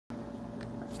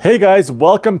Hey guys,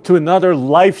 welcome to another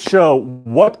live show.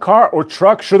 What car or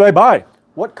truck should I buy?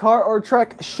 What car or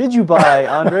truck should you buy,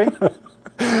 Andre?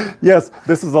 Yes,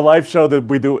 this is a live show that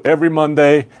we do every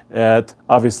Monday at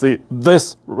obviously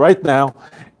this right now.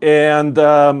 And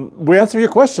we answer your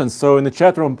questions. So in the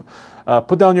chat room,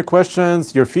 put down your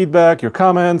questions, your feedback, your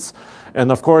comments.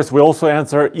 And of course, we also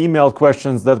answer email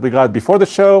questions that we got before the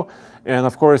show. And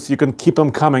of course, you can keep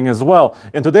them coming as well.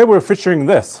 And today we're featuring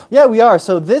this. Yeah, we are.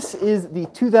 So this is the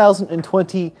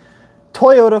 2020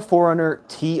 Toyota 4Runner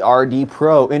TRD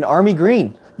Pro in Army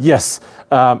Green. Yes,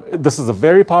 this is a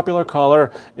very popular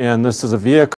color, and this is a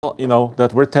vehicle,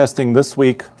 that we're testing this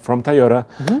week from Toyota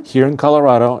here in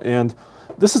Colorado. And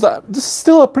this is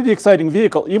still a pretty exciting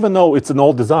vehicle, even though it's an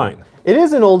old design. It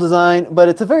is an old design, but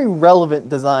it's a very relevant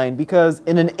design because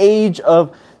in an age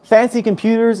of fancy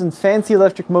computers and fancy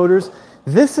electric motors,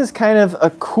 this is kind of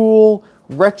a cool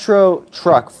retro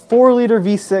truck. 4-liter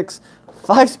V6,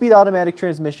 5-speed automatic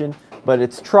transmission, but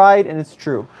it's tried and it's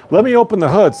true. Let me open the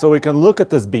hood so we can look at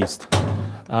this beast.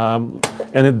 And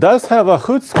it does have a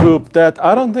hood scoop that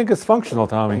I don't think is functional,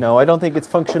 Tommy. No, I don't think it's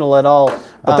functional at all.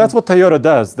 But that's what Toyota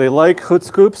does. They like hood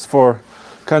scoops for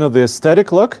kind of the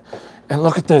aesthetic look. And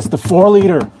look at this, the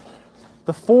 4-liter.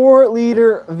 The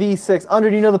 4-liter V6. Andre,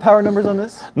 do you know the power numbers on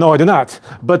this? No, I do not.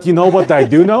 But you know what I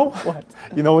do know? What?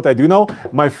 You know what I do know?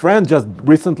 My friend just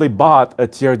recently bought a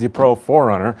TRD Pro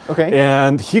 4Runner. Okay.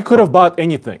 And he could have bought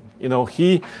anything.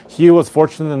 He was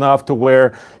fortunate enough to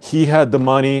where he had the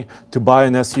money to buy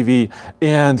an SUV,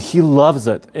 and he loves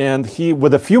it. And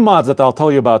with a few mods that I'll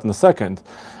tell you about in a second,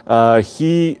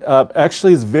 he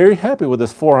actually is very happy with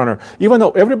this 4Runner, even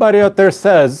though everybody out there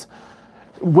says,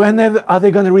 when are they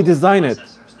going to redesign it?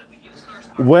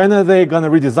 When are they going to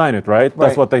redesign it, right?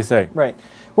 That's what they say. Right.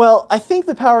 Well, I think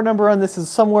the power number on this is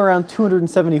somewhere around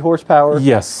 270 horsepower.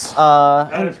 Yes.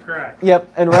 That is correct.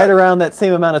 Yep, and right around that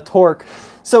same amount of torque.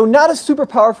 So not a super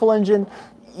powerful engine.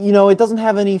 It doesn't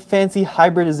have any fancy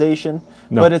hybridization,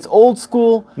 but it's old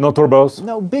school. No turbos.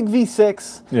 No big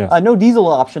V6. Yeah. No diesel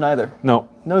option either. No.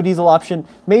 No diesel option.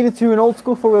 Made it through an old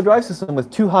school 4-wheel drive system with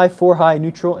 2 high, 4 high,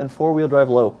 neutral, and 4-wheel drive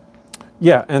low.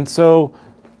 Yeah, and so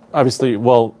obviously,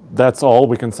 well, that's all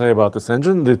we can say about this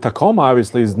engine. The Tacoma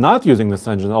obviously is not using this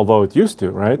engine, although it used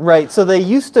to, right? Right, so they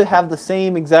used to have the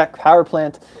same exact power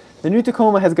plant. The new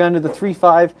Tacoma has gone to the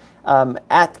 3.5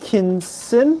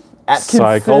 Atkinson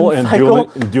cycle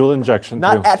and dual injection.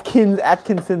 Not too.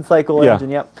 Atkinson cycle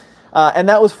engine, yep. And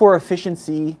that was for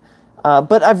efficiency.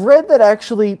 But I've read that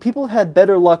actually people have had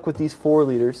better luck with these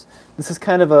 4-liters. This is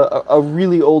kind of a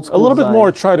really old school A little design. bit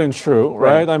more tried and true,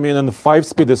 right? I mean, and the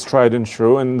 5-speed is tried and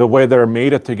true, and the way they're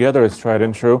mated together is tried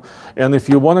and true. And if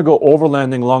you want to go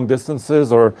overlanding long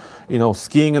distances or,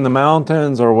 skiing in the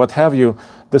mountains or what have you,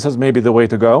 this is maybe the way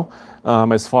to go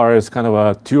as far as kind of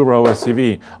a 2-row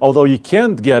SUV. Although you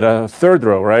can't get a 3rd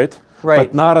row, right? Right.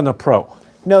 But not on a Pro.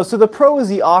 No, so the Pro is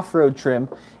the off-road trim,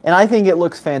 and I think it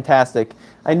looks fantastic.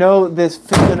 I know this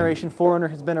 5th generation 4Runner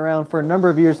has been around for a number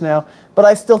of years now, but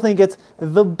I still think it's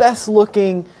the best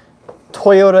looking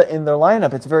Toyota in their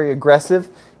lineup. It's very aggressive.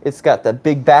 It's got that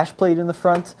big bash plate in the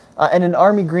front, and in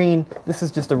Army Green, this is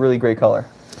just a really great color.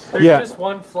 There's just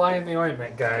one fly in the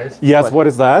ointment, guys. Yes, what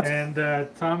is that? And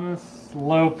Thomas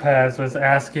Lopez was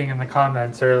asking in the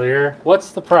comments earlier,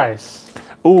 what's the price?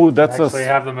 Ooh, that's Actually,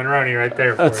 have the Monroney right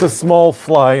there for that's you. a small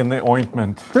fly in the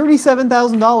ointment.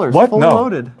 $37,000. What? Fully No.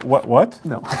 loaded. What?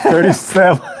 No.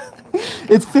 37.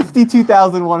 It's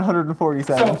 $52,147.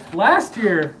 So last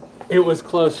year, it was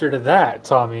closer to that,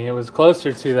 Tommy. It was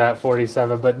closer to that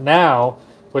 47, but now,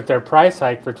 with their price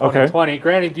hike for 2020,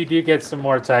 granted you do get some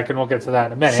more tech, and we'll get to that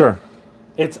in a minute. Sure.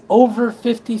 It's over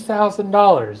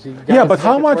 $50,000. Yeah, but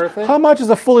how much is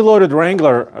a fully loaded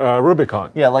Wrangler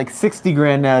Rubicon? Yeah, like 60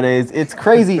 grand nowadays. It's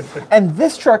crazy. And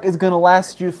this truck is going to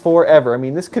last you forever. I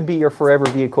mean, this could be your forever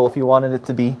vehicle if you wanted it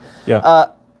to be. Yeah.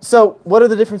 So what are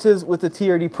the differences with the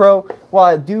TRD Pro? Well,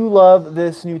 I do love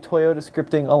this new Toyota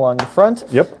scripting along the front.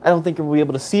 Yep. I don't think we'll be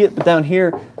able to see it, but down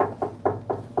here,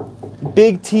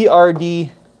 big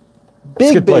TRD,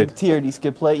 big TRD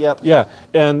skid plate, yep. Yeah,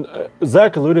 and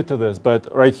Zach alluded to this, but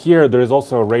right here there is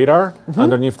also a radar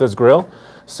underneath this grille.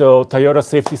 So Toyota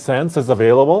Safety Sense is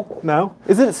available now.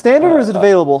 Is it standard or is it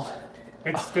available?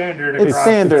 It's standard It's across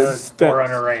standard. the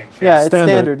 4Runner range. Yeah, it's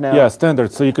standard now. Yeah,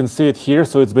 standard. So you can see it here.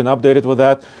 So it's been updated with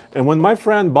that. And when my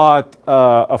friend bought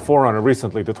a 4Runner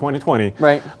recently, the 2020,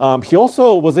 right. He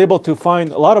also was able to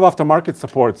find a lot of aftermarket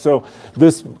support. So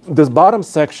this bottom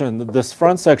section, this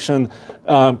front section,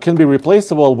 can be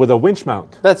replaceable with a winch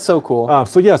mount. That's so cool.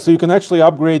 So you can actually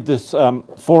upgrade this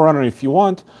 4Runner if you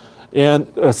want. And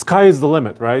sky is the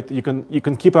limit, right? You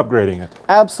can keep upgrading it.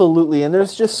 Absolutely, and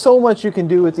there's just so much you can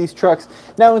do with these trucks.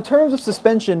 Now, in terms of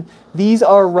suspension, these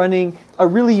are running a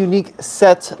really unique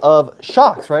set of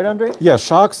shocks, right, Andre? Yeah,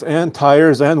 shocks and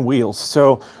tires and wheels.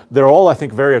 So they're all, I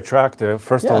think, very attractive,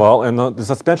 first of all, and the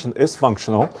suspension is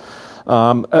functional.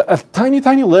 A tiny,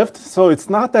 tiny lift, so it's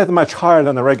not that much higher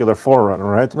than a regular 4Runner,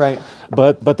 right? Right.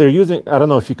 But they're using, I don't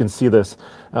know if you can see this,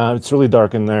 it's really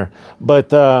dark in there, but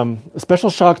special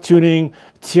shock tuning,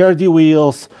 TRD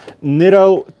wheels,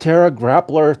 Nitto Terra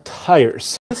Grappler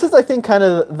tires. This is, I think, kind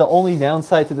of the only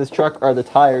downside to this truck are the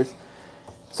tires.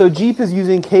 So Jeep is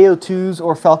using KO2s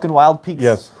or Falcon Wild Peaks,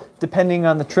 Yes, depending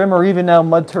on the trim, or even now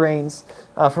mud terrains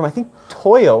from, I think,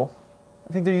 Toyo.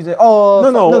 I think they're using,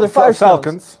 no, they're Firestones.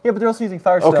 Falcons. Yeah, but they're also using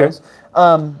Firestones.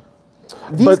 Okay.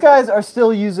 These guys are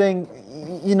still using,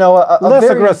 you know, a less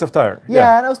very aggressive tire.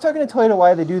 Yeah, and I was talking to Toyota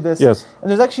why they do this. Yes. And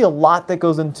there's actually a lot that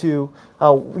goes into,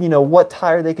 you know, what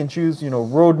tire they can choose, you know,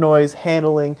 road noise,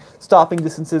 handling, stopping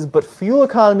distances, but fuel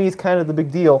economy is kind of the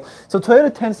big deal. So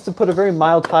Toyota tends to put a very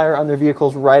mild tire on their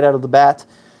vehicles right out of the bat,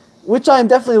 which I'm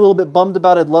definitely a little bit bummed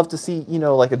about. I'd love to see, you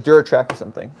know, like a Duratrack or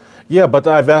something. Yeah, but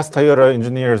I've asked Toyota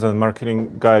engineers and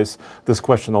marketing guys this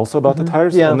question also about the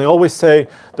tires, and they always say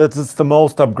that it's the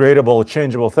most upgradable,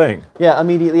 changeable thing. Yeah,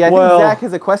 immediately. I think Zach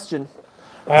has a question.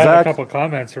 I have a couple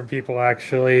comments from people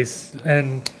actually,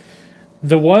 and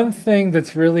the one thing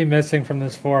that's really missing from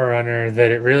this 4Runner that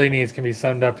it really needs can be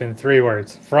summed up in 3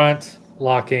 words: front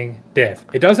locking diff.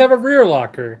 It does have a rear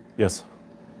locker. Yes.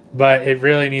 But it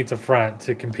really needs a front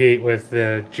to compete with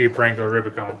the Jeep Wrangler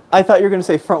Rubicon. I thought you were going to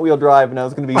say front-wheel drive, and I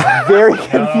was going to be very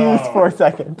confused for a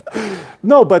second.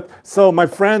 No, but so my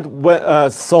friend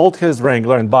sold his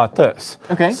Wrangler and bought this.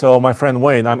 Okay. So my friend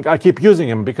Wayne, I keep using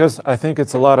him because I think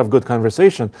it's a lot of good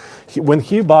conversation. When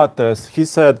he bought this, he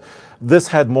said this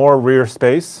had more rear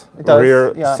space,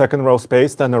 rear second row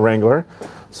space than the Wrangler.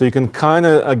 So you can kind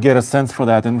of get a sense for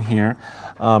that in here.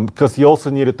 Because he also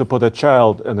needed to put a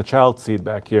child in the child seat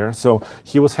back here, so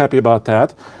he was happy about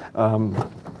that. I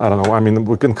don't know. I mean,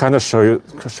 we can kind of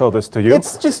show this to you.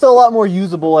 It's just a lot more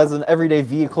usable as an everyday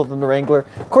vehicle than the Wrangler.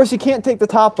 Of course, you can't take the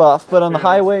top off, but on the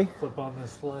highway, flip on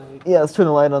this light. Yeah, let's turn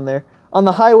the light on there. On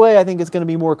the highway, I think it's going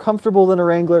to be more comfortable than a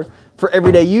Wrangler. For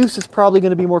everyday use, it's probably going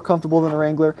to be more comfortable than a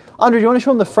Wrangler. Andre, do you want to show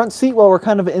them the front seat while we're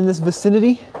kind of in this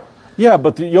vicinity? Yeah,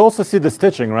 but you also see the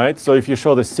stitching, right? So if you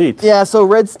show the seats. Yeah, so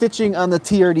red stitching on the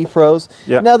TRD Pros.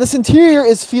 Yeah. Now, this interior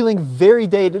is feeling very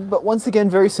dated, but once again,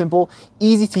 very simple,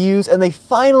 easy to use, and they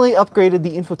finally upgraded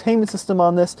the infotainment system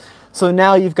on this. So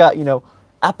now you've got, you know,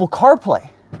 Apple CarPlay.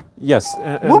 Yes.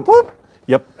 Whoop, whoop.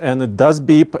 Yep, and it does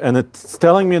beep, and it's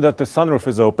telling me that the sunroof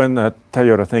is open.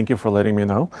 Toyota, thank you for letting me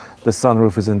know. The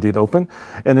sunroof is indeed open.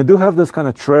 And they do have this kind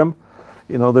of trim.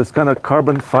 You know, this kind of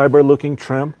carbon fiber looking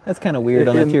trim. That's kind of weird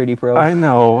on the TRD Pro. I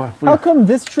know. How come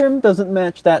this trim doesn't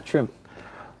match that trim?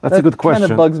 That's a good question.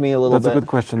 Kind of bugs me a little bit. That's a good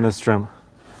question, this trim.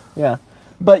 Yeah.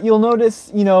 But you'll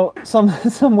notice, you know,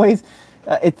 some ways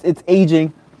it's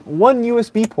aging. One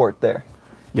USB port there.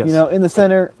 Yes. You know, in the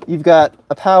center, you've got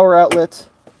a power outlet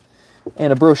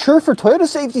and a brochure for Toyota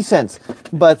Safety Sense.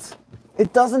 But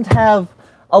it doesn't have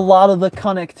a lot of the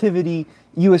connectivity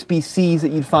USB-Cs that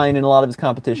you'd find in a lot of his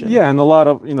competition. Yeah, and a lot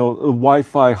of, you know,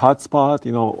 Wi-Fi hotspot,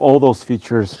 you know, all those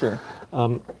features. Sure.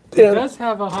 It does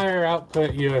have a higher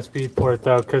output USB port,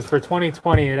 though, because for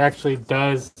 2020, it actually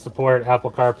does support Apple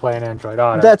CarPlay and Android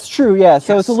Auto. That's true, yeah.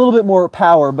 So it's a little bit more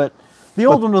power, but the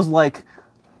old one was like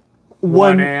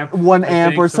one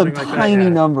amp or some tiny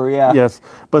number, yeah. Yes,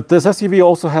 but this SUV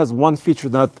also has one feature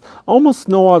that almost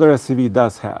no other SUV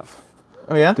does have.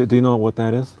 Oh, yeah? Do you know what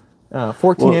that is?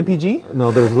 14 MPG?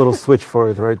 No, there's a little switch for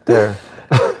it right there.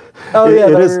 Oh, yeah,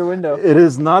 the rear window. It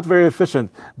is not very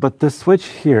efficient, but the switch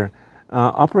here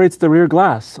operates the rear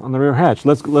glass on the rear hatch.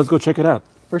 Let's go check it out.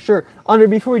 For sure. Andre,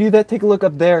 before we do that, take a look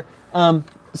up there.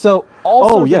 So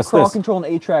also crawl control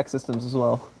and 8-track systems as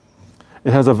well.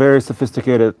 It has a very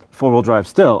sophisticated four-wheel drive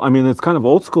still. I mean, it's kind of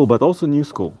old school, but also new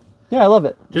school. Yeah, I love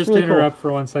it. Just really to interrupt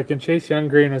for 1 second, Chase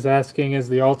Younggreen is asking, is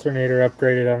the alternator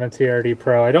upgraded on a TRD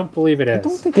Pro? I don't believe it is. I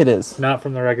don't think it is. Not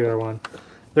from the regular one.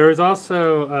 There was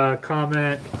also a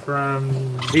comment from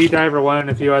VDiver1 and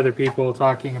a few other people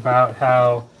talking about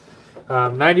how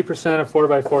 90% of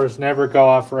 4x4s never go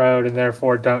off-road and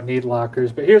therefore don't need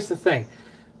lockers. But here's the thing.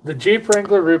 The Jeep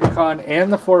Wrangler Rubicon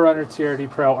and the 4Runner TRD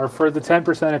Pro are for the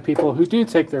 10% of people who do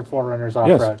take their 4Runners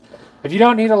off-road. Yes. If you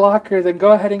don't need a locker, then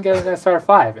go ahead and get an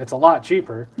SR5. It's a lot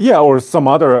cheaper. Yeah, or some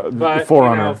other 4Runner.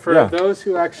 You know, for those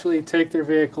who actually take their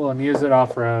vehicle and use it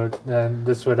off-road, then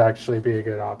this would actually be a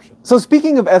good option. So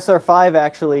speaking of SR5,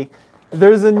 actually,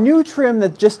 there's a new trim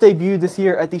that just debuted this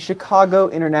year at the Chicago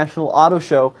International Auto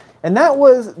Show, and that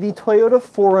was the Toyota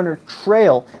 4Runner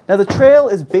Trail. Now the Trail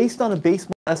is based on a base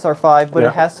SR5, but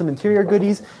it has some interior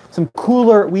goodies, some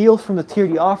cooler wheels from the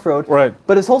TRD off-road. Right.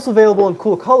 But it's also available in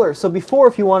cool colors. So before,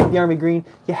 if you wanted the Army Green,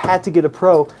 you had to get a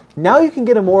Pro. Now you can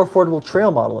get a more affordable Trail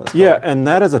model in this Yeah, color. and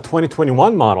that is a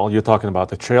 2021 model you're talking about,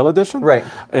 the Trail Edition. Right.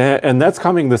 And that's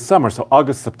coming this summer, so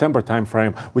August, September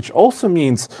timeframe, which also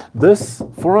means this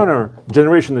 4Runner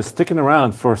generation is sticking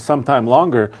around for some time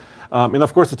longer. And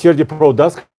of course, the TRD Pro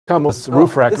does come with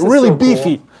roof rack, this is really so cool.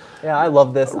 beefy. Yeah, I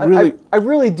love this. Really- I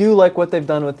really do like what they've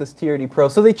done with this TRD Pro.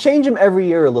 So they change them every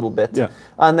year a little bit. Yeah.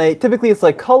 And they typically it's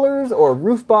like colors or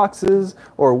roof boxes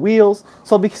or wheels.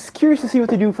 So I'll be curious to see what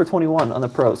they do for 21 on the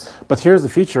Pros. But here's the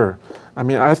feature. I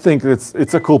mean, I think it's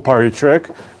a cool party trick,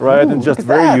 right? Ooh, and just look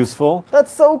at very that. useful.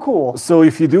 That's so cool. So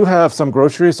if you do have some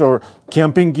groceries or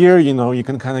camping gear, you know, you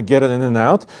can kind of get it in and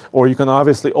out, or you can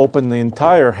obviously open the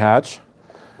entire hatch,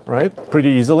 right? Pretty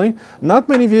easily. Not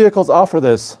many vehicles offer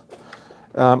this.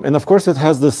 And of course, it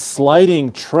has this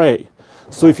sliding tray.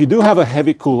 So if you do have a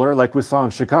heavy cooler, like we saw in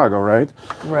Chicago, right?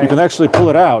 Right. You can actually pull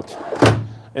it out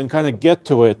and kind of get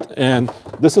to it. And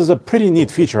this is a pretty neat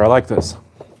feature. I like this.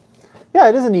 Yeah,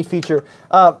 it is a neat feature.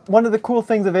 One of the cool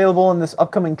things available in this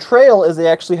upcoming Trail is they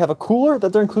actually have a cooler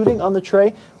that they're including on the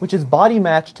tray, which is body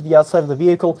matched to the outside of the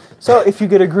vehicle. So if you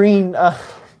get a green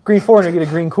 4Runner, you get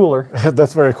a green cooler.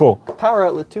 That's very cool. Power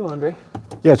outlet too, Andre.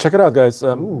 Yeah, check it out, guys.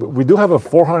 We do have a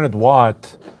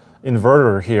 400-watt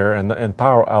inverter here and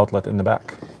power outlet in the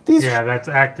back. Yeah, that's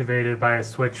activated by a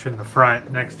switch in the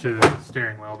front next to the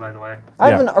steering wheel, by the way. I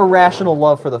have Yeah. an irrational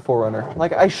love for the 4Runner.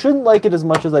 Like, I shouldn't like it as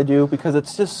much as I do because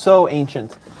it's just so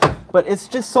ancient. But it's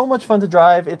just so much fun to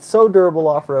drive. It's so durable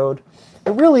off-road.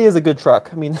 It really is a good truck.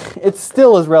 I mean, it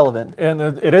still is relevant. And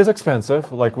it is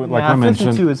expensive, like I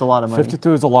mentioned. 52 is a lot of money.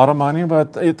 52 is a lot of money,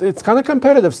 but it's kind of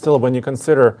competitive still when you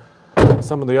consider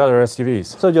some of the other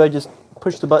SUVs. So do I just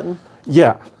push the button?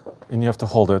 Yeah, and you have to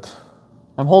hold it.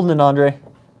 I'm holding it, Andre.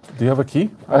 Do you have a key?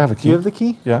 I have a key. Do you have the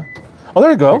key? Yeah. Oh,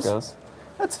 there it There goes. it goes.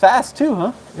 That's fast too,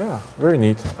 huh? Yeah, very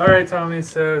neat. All right, Tommy,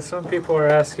 so some people are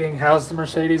asking, how's the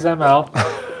Mercedes ML?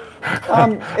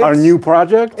 Our new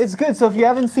project? It's good. So if you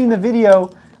haven't seen the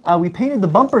video, we painted the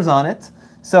bumpers on it.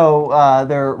 So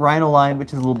they're Rhino lined, which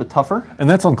is a little bit tougher. And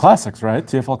that's on Classics, right?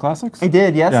 TFL Classics? I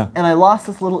did, yes. Yeah. And I lost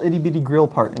this little itty bitty grill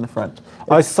part in the front.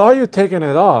 I saw you taking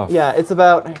it off. Yeah, it's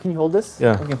about, can you hold this?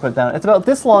 Yeah. I can put it down. It's about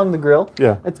this long, the grill.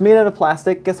 Yeah. It's made out of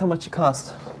plastic. Guess how much it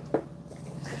cost?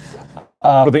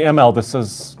 For the ML, this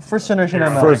is First generation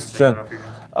ML. first gen.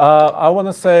 I want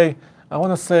to say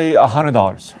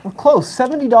 $100. We're close,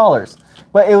 $70.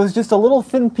 But it was just a little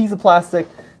thin piece of plastic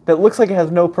that looks like it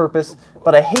has no purpose,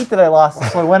 but I hate that I lost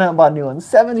it, so I went out and bought a new one.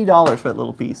 $70 for that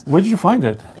little piece. Where did you find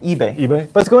it? eBay.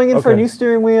 eBay? But it's going in for a Okay. new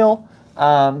steering wheel,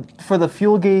 for the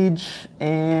fuel gauge,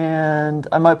 and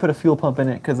I might put a fuel pump in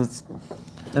it because it's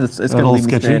going to little leave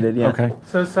me sketchy? stranded. Yeah. Okay.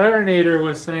 So Sirenator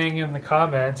was saying in the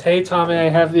comments, hey, Tommy, I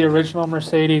have the original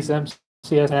Mercedes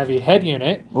MCS heavy head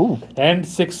unit Ooh. and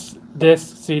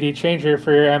 6-disc CD changer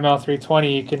for your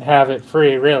ML320. You can have it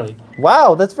free, really.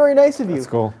 Wow, that's very nice of you. That's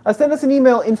cool. Send us an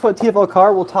email,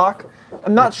 info@tflcar. We'll talk.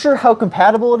 I'm not sure how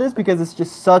compatible it is because it's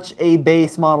just such a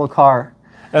base model car.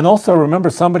 And also remember,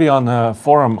 somebody on the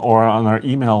forum or on our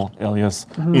email alias,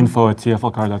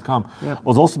 info@tflcar.com, Yep.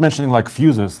 was also mentioning like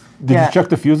fuses. Did Yeah. you check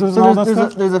the fuses So and all that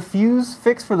stuff? there's a fuse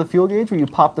fix for the fuel gauge where you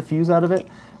pop the fuse out of it.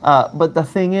 But the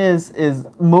thing is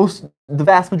the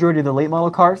vast majority of the late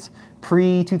model cars,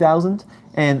 pre-2000,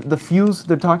 and the fuse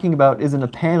they're talking about is in a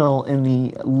panel in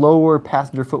the lower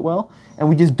passenger footwell, and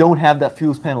we just don't have that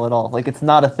fuse panel at all. Like, it's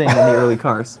not a thing in the early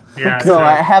cars. Yeah, So so-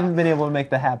 I haven't been able to make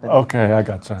that happen. Okay, I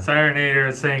gotcha. Sirenator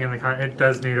is saying in the comment, it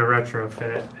does need a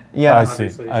retrofit. Yeah. I see.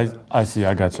 obviously, so- I see.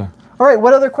 I gotcha. All right,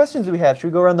 what other questions do we have? Should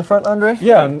we go around the front, Andre?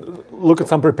 Yeah, and look at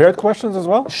some prepared questions as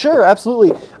well. Sure,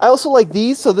 absolutely. I also like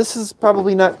these, so this is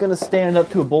probably not going to stand up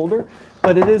to a boulder,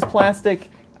 but it is plastic.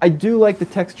 I do like the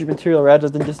textured material rather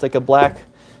than just like a black,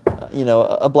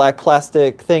 a black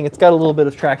plastic thing. It's got a little bit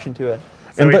of traction to it.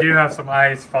 So And we but- do have some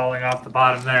ice falling off the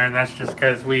bottom there, and that's just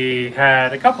because we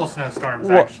had a couple snowstorms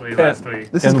Well, actually last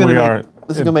week. This is And going we to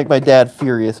are- make my dad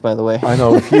furious, by the way. I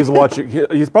know if he's watching.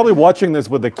 He's probably watching this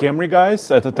with the Camry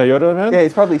guys at the Toyota event, Yeah,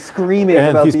 he's probably screaming and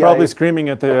about he's the probably ice. screaming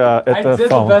at the I did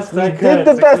phone. the best I He could. did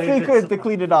the to best clean he this could up. to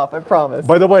clean it off, I promise.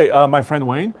 By the way, my friend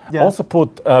Wayne Yeah. also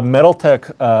put metal tech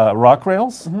rock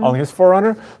rails on his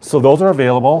 4Runner, so those are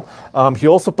available. He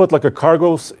also put like a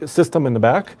cargo system in the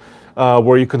back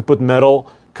where you can put metal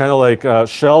kind of like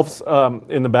shelves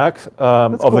in the back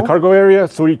of the cool. cargo area,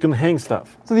 so you can hang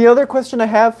stuff. So the other question I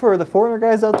have for the 4Runner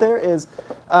guys out there is,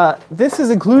 this is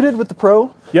included with the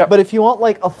Pro. Yep. But if you want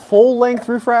like a full length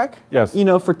roof rack, Yes. you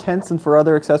know, for tents and for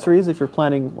other accessories, if you're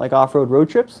planning like off-road road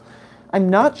trips, I'm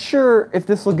not sure if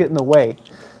this will get in the way.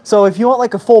 So if you want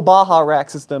like a full Baja rack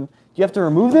system, you have to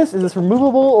remove this. Is this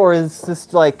removable, or is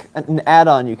this like an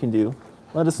add-on you can do?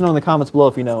 Let us know in the comments below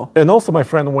if you know. And also, my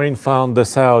friend Wayne found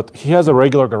this out. He has a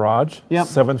regular garage, Yep.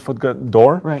 7-foot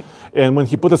door. Right. And when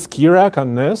he put a ski rack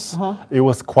on this, it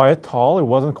was quite tall. It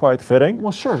wasn't quite fitting.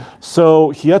 Well, sure. So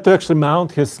he had to actually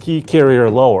mount his ski carrier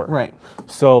lower. Right.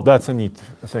 So that's a neat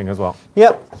thing as well.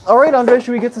 Yep. All right, Andre,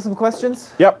 should we get to some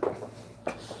questions? Yep.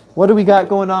 What do we got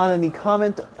going on in the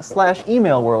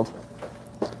comment/email world?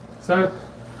 So,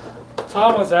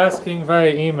 Tom was asking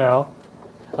via email.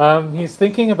 He's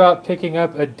thinking about picking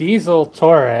up a diesel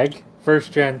Touareg,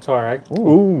 first-gen Touareg,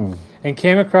 Ooh. and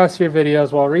came across your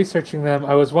videos while researching them.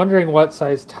 I was wondering what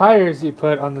size tires you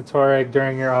put on the Touareg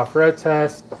during your off-road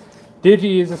test. Did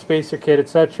you use a spacer kit,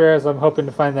 etc.? As I'm hoping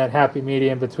to find that happy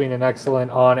medium between an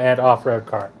excellent on- and off-road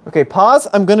car. Okay, pause.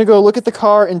 I'm going to go look at the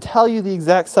car and tell you the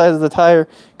exact size of the tire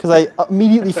because I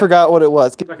immediately forgot what it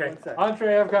was. Okay,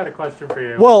 Andre, I've got a question for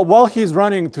you. Well, while he's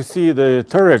running to see the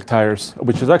Touareg tires,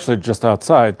 which is actually just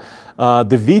outside,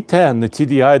 the V10, the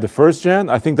TDI, the first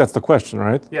gen, I think that's the question,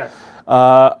 right? Yeah.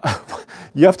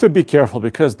 You have to be careful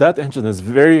because that engine is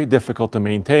very difficult to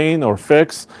maintain or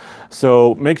fix.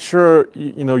 So make sure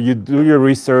you do your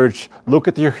research, look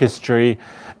at your history,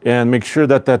 and make sure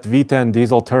that that V10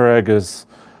 diesel Touareg is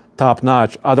top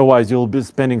notch. Otherwise, you'll be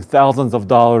spending thousands of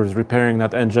dollars repairing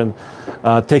that engine,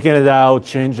 taking it out,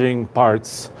 changing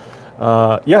parts.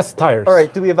 Yes, tires. All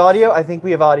right, do we have audio? I think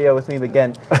we have audio with me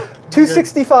again.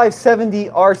 265/70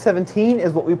 R17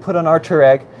 is what we put on our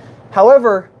Touareg.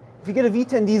 However, if you get a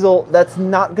V10 diesel, that's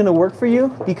not going to work for you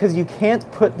because you can't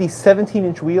put the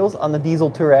 17-inch wheels on the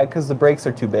diesel Touareg because the brakes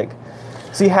are too big.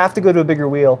 So you have to go to a bigger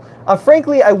wheel.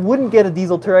 Frankly, I wouldn't get a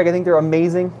diesel Touareg. I think they're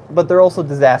amazing, but they're also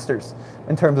disasters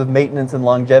in terms of maintenance and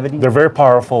longevity. They're very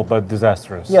powerful, but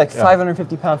disastrous. Yeah, like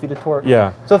 550 pound-feet of torque.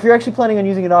 Yeah. So if you're actually planning on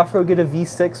using it off-road, get a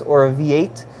V6 or a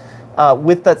V8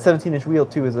 with that 17-inch wheel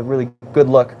too is a really good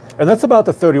look. And that's about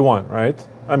the 31, right?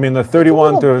 I mean, the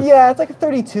 31 to... Yeah, it's like a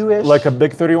 32-ish. Like a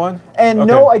big 31? And Okay.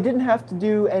 no, I didn't have to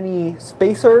do any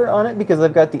spacer on it because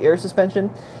I've got the air suspension.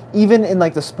 Even in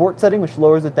like the sport setting, which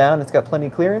lowers it down, it's got plenty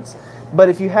of clearance. But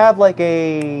if you have like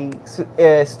a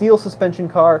steel suspension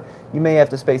car, you may have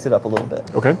to space it up a little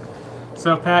bit. Okay.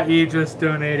 So Pat E just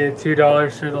donated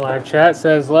 $2 through the live chat.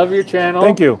 Says, love your channel.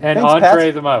 Thank you. And Thanks, Andre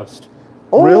Pat. the most.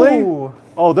 Oh. Really?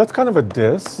 Oh, that's kind of a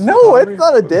diss. No, it's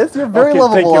not a diss. You're very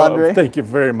lovable, thank you, Andre. Thank you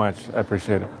very much. I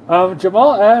appreciate it.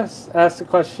 Jamal asked a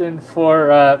question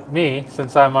for me,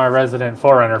 since I'm our resident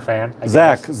 4Runner fan. I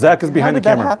Zach guess. is How behind did the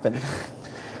camera. that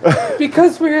happen?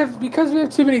 Because we have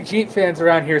too many Jeep fans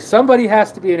around here. Somebody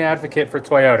has to be an advocate for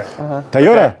Toyota.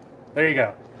 Toyota. Okay, there you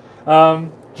go.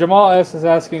 Jamal S is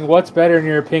asking, what's better in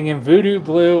your opinion, Voodoo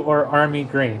Blue or Army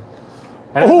Green?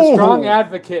 And I was a strong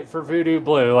advocate for Voodoo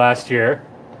Blue last year.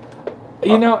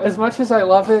 You know, as much as I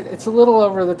love it, it's a little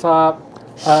over the top.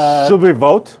 Should we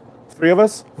vote? 3 of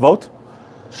us vote?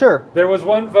 Sure. There was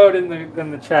one vote in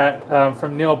the chat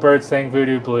from Neil Bird saying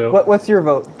Voodoo Blue. What's your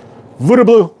vote? Voodoo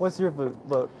Blue. What's your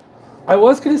vote? I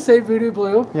was going to say Voodoo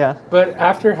Blue. Yeah. But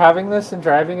after having this and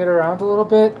driving it around a little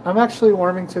bit, I'm actually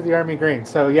warming to the Army Green.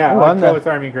 So yeah, I'll go with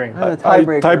Army Green. I'm the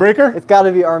tiebreaker. Tiebreaker? It's got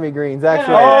to be Army Greens,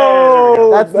 actually.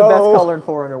 Oh, That's the best color in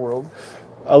 4Runner world.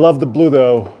 I love the blue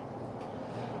though.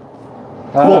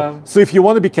 Well, so if you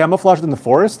want to be camouflaged in the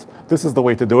forest, this is the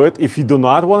way to do it. If you do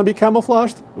not want to be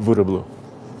camouflaged, Voodoo Blue.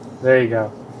 There you go.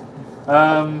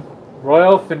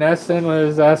 Royal Finessin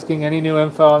was asking any new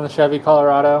info on the Chevy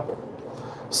Colorado.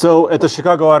 So at the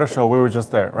Chicago Auto Show, we were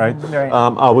just there, right? Right.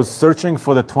 I was searching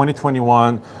for the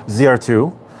 2021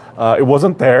 ZR2. It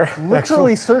wasn't there.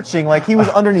 Literally searching, like he was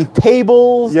underneath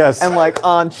tables Yes. and like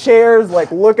on chairs,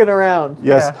 like looking around.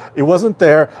 Yes, Yeah. it wasn't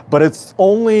there, but it's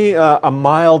only a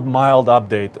mild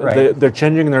update. Right. They're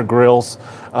changing their grills.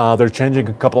 They're changing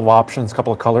a couple of options, a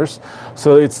couple of colors.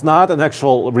 So it's not an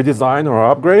actual redesign or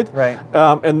upgrade. Right.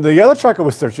 And the other truck I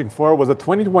was searching for was a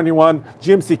 2021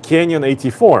 GMC Canyon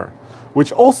AT4,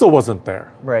 which also wasn't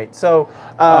there. Right. So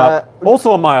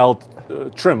Also a mild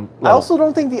trim level. I also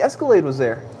don't think the Escalade was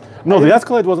there. No, the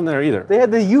Escalade wasn't there either. They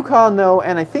had the Yukon though,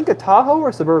 and I think a Tahoe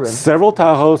or Suburban. Several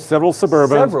Tahoes, several Suburbans,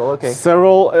 Several, okay.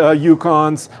 several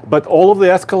Yukons, but all of the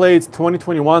Escalades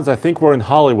 2021s I think were in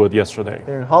Hollywood yesterday.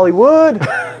 They're in Hollywood.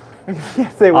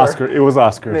 Yes, they were. Oscar, it was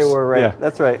Oscars. They were, right. Yeah.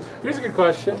 That's right. Here's a good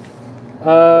question.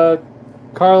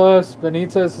 Carlos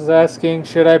Benitez is asking,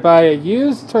 should I buy a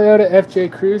used Toyota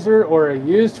FJ Cruiser or a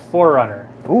used 4Runner?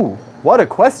 Ooh, what a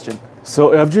question. So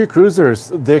FJ Cruisers,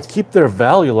 they keep their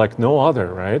value like no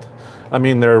other, right? I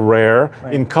mean, they're rare.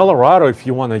 Right. In Colorado, if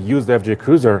you want to use the FJ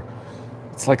Cruiser,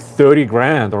 it's like 30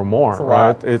 grand or more, a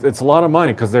right? lot. It's a lot of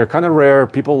money because they're kind of rare.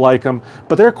 People like them,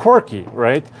 but they're quirky,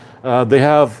 right? They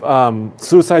have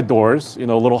suicide doors,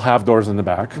 little half doors in the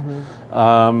back.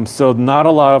 So not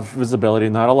a lot of visibility,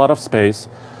 not a lot of space.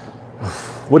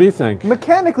 What do you think?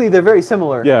 Mechanically, they're very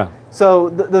similar. Yeah. So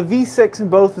the V6 in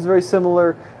both is very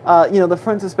similar. The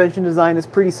front suspension design is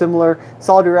pretty similar.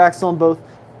 Solid rear axle on both.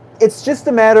 It's just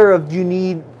a matter of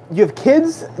you have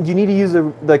kids, you need to use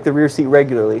the rear seat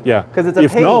regularly. Yeah. Because it's a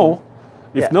if pain. no,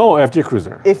 FJ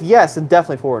Cruiser. If yes, then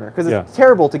definitely 4Runner. Because it's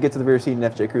terrible to get to the rear seat in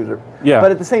FJ Cruiser. Yeah.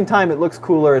 But at the same time, it looks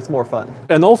cooler. It's more fun.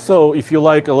 And also, if you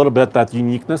like a little bit that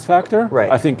uniqueness factor, Right.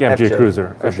 I think FJ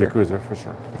Cruiser. for FJ sure. Cruiser for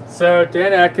sure. So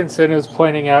Dan Atkinson is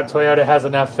pointing out Toyota has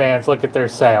enough fans. Look at their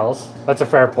sales. That's a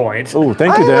fair point. Oh,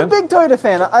 thank you, I'm Dan. a big Toyota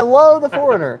fan. I love the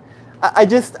 4Runner. I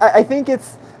think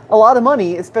it's a lot of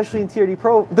money, especially in TRD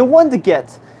Pro. The one to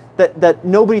get that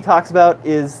nobody talks about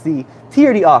is the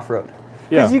TRD Off-Road.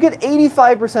 Because Yeah. you get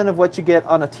 85% of what you get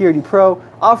on a TRD Pro.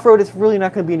 Off-road, it's really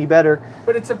not going to be any better.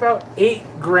 But it's about 8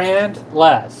 grand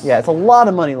less. Yeah, it's a lot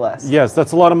of money less. Yes,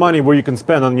 that's a lot of money where you can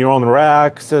spend on your own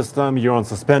rack system, your own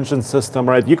suspension system,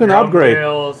 right? You can Your own upgrade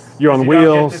wheels. your own You don't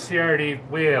wheels. get the TRD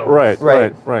wheels.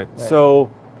 Right.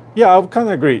 So, yeah, I kind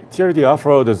of agree. TRD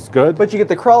off-road is good. But you get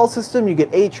the crawl system, you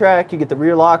get 8-track, you get the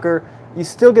rear locker. You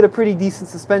still get a pretty decent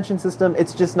suspension system.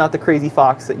 It's just not the crazy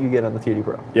fox that you get on the TRD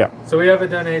Pro. yeah. So we have a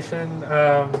donation,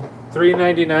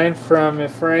 $3.99 from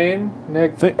Ephraim.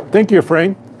 Nick, Thank you,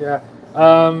 Efrain. yeah.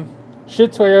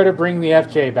 Should Toyota bring the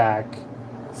FJ back?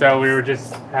 So we were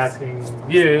just asking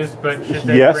used, but should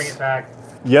they Yes. bring it back?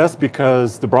 Yes,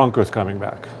 because the Bronco's coming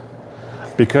back.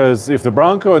 Because if the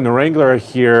Bronco and the Wrangler are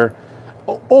here,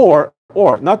 or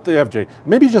not the FJ,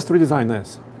 maybe just redesign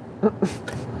this.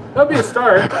 That'd be a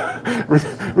start.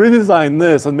 Redesign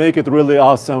this and make it really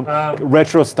awesome,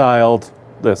 retro styled.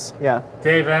 This. Yeah.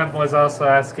 Dave M was also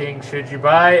asking, should you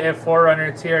buy a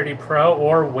 4Runner TRD Pro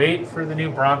or wait for the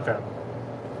new Bronco?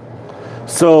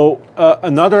 So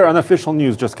another unofficial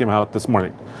news just came out this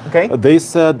morning. Okay. They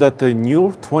said that the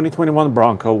new 2021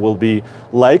 Bronco will be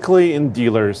likely in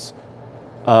dealers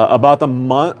about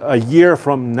a year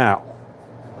from now.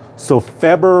 So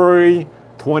February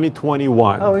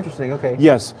 2021. Oh, interesting. Okay.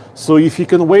 Yes. So if you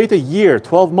can wait a year,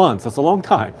 12 months, that's a long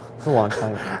time. It's a long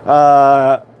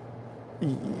time.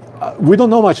 We don't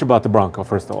know much about the Bronco,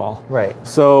 first of all. Right.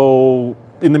 So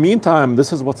in the meantime,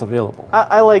 this is what's available.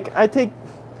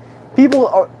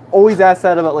 People always ask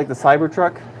that about like the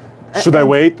Cybertruck. Should I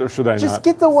wait or should I Just not?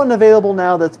 get the one available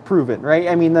now that's proven, right?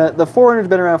 I mean, the 400's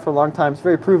been around for a long time. It's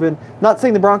very proven. Not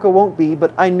saying the Bronco won't be,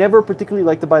 but I never particularly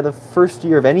like to buy the first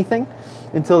year of anything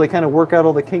until they kind of work out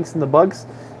all the kinks and the bugs.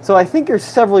 So I think you're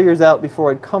several years out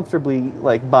before I'd comfortably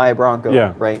like buy a Bronco,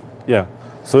 Yeah. right? Yeah.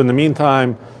 So in the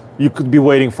meantime, you could be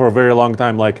waiting for a very long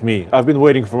time like me. I've been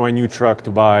waiting for my new truck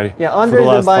to buy Yeah, for Andre's the been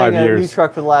last buying 5 a years. new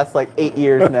truck for the last like 8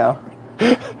 years now.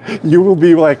 You will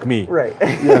be like me. Right.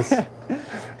 Yes.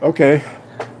 Okay.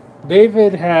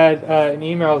 David had an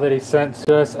email that he sent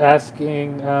to us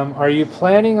asking, are you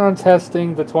planning on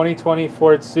testing the 2020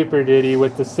 Ford Super Duty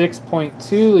with the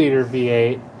 6.2 liter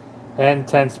V8 and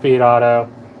 10-speed auto?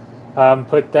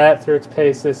 Put that through its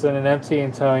paces in an empty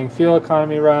and towing fuel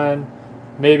economy run,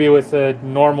 maybe with a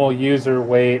normal user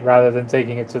weight rather than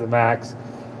taking it to the max.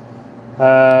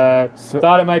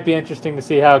 Thought it might be interesting to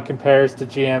see how it compares to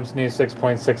GM's new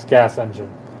 6.6 gas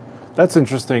engine. That's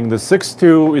interesting. The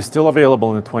 6.2 is still available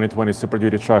in the 2020 Super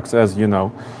Duty trucks, as you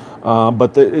know.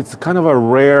 But it's kind of a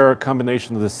rare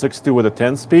combination of the 6.2 with a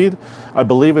 10-speed. I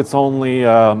believe it's only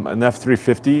an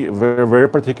F350, a very, very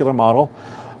particular model.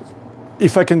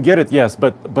 If I can get it, yes,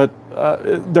 but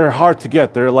they're hard to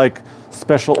get. They're like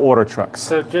special order trucks.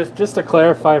 So just to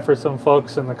clarify for some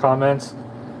folks in the comments,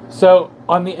 so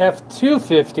on the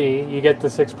F250, you get the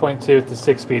 6.2 with the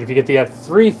 6-speed. If you get the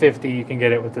F350, you can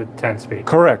get it with the 10-speed.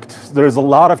 Correct. There's a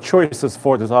lot of choices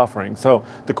Ford is offering. So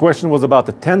the question was about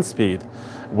the 10-speed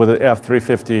with the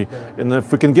F350. And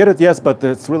if we can get it, yes, but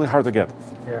it's really hard to get.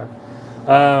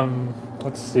 Yeah.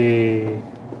 Let's see.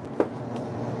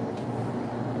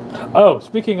 Oh,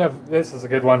 speaking of, this is a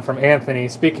good one from Anthony.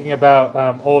 Speaking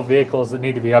about old vehicles that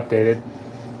need to be updated.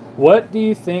 What do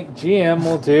you think GM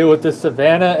will do with the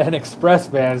Savannah and Express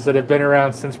vans that have been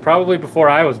around since probably before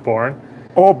I was born?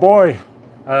 Oh boy.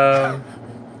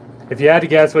 If you had to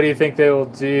guess, what do you think they will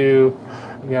do,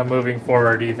 moving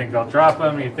forward? Do you think they'll drop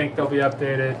them? Do you think they'll be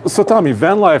updated? So Tommy,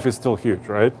 van life is still huge,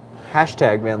 right?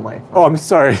 Hashtag van life. Oh, I'm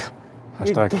sorry.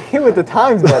 You're Hashtag. getting with the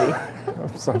times, buddy.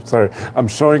 I'm sorry. I'm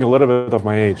showing a little bit of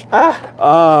my age.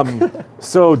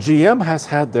 So GM has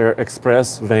had their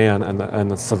Express van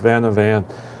and the Savannah van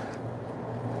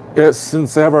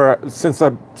since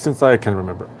I can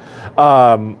remember,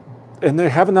 and they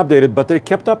haven't updated, but they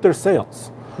kept up their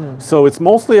sales. So it's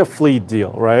mostly a fleet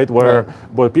deal, right?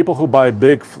 Where people who buy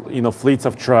big, fleets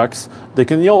of trucks, they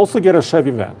can also get a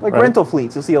Chevy van, Like right? rental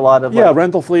fleets, you'll see a lot of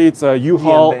Rental fleets,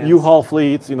 U-Haul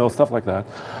fleets, stuff like that.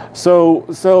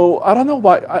 So I don't know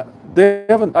why they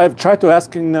haven't. I've tried to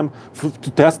asking them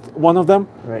to test one of them.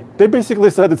 Right. They basically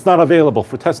said it's not available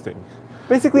for testing.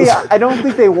 Basically, I don't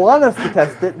think they want us to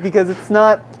test it because it's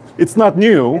not. It's not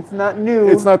new. It's not new.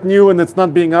 It's not new, and it's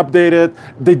not being updated.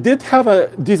 They did have a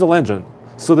diesel engine,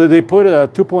 so that they put a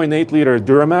 2.8 liter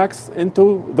Duramax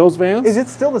into those vans. Is it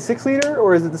still the 6-liter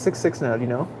or is it the 6.6 now? Do you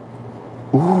know?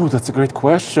 Ooh, that's a great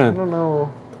question. I don't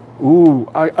know. Ooh,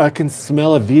 I can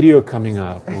smell a video coming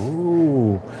up.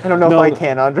 Ooh. I don't know if I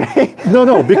can, Andre.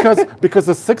 No, because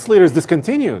the 6 liter is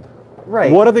discontinued.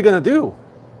 Right. What are they gonna do?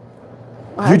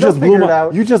 You just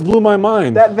blew my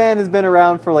mind. That van has been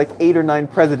around for like 8 or 9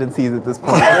 presidencies at this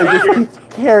point. They just keep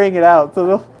carrying it out.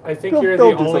 So I think you're the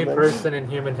only person in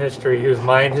human history whose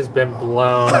mind has been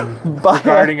blown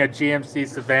regarding a GMC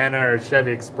Savannah or a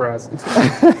Chevy Express.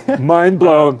 Mind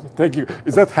blown. Thank you.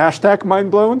 Is that hashtag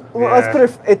mind blown? Well,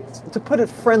 let's put it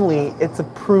friendly. It's a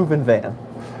proven van.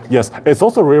 Yes, it's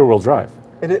also rear-wheel drive.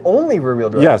 It only rear-wheel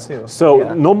drive. Yes. Too.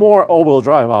 So no more all-wheel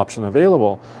drive option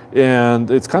available, and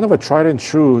it's kind of a tried and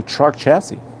true truck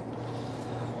chassis.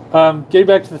 Getting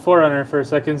back to the 4Runner for a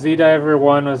second,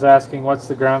 Z-Diver1 was asking what's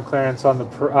the ground clearance on the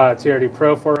TRD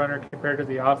Pro 4Runner compared to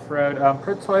the off-road.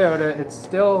 Per Toyota, it's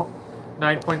still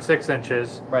 9.6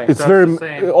 inches. Right. It's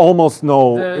almost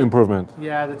no improvement.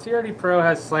 Yeah, the TRD Pro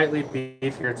has slightly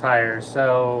beefier tires,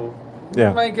 so you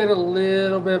might get a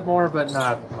little bit more, but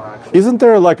not much. Isn't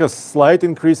there like a slight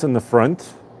increase in the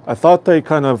front? I thought they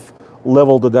kind of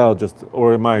leveled it out,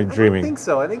 or am I dreaming? I don't think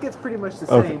so. I think it's pretty much the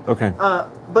same. Okay.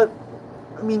 But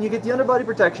I mean, you get the underbody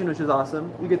protection, which is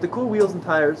awesome. You get the cool wheels and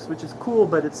tires, which is cool,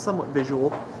 but it's somewhat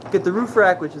visual. You get the roof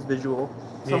rack, which is visual.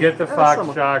 You get the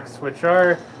Fox shocks, which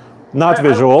are not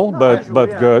visual, but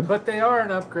good. But they are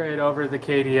an upgrade over the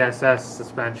KDSS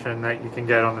suspension that you can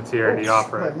get on the TRD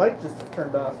off-road. My mic just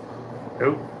turned off.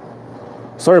 Oh.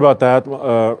 Sorry about that.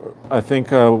 I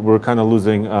think we're kind of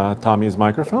losing Tommy's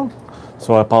microphone,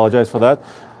 so I apologize for that.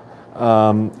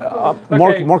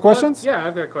 More questions? Yeah,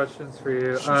 I've got questions for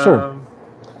you. Sure.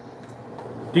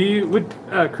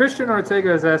 Christian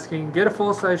Ortega is asking, get a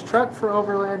full-size truck for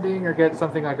overlanding or get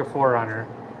something like a 4Runner?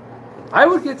 I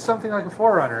would get something like a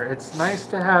 4Runner. It's nice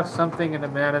to have something in a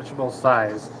manageable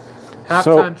size.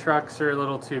 Half-ton trucks are a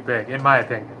little too big, in my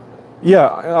opinion. Yeah,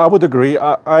 I would agree.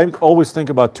 I always think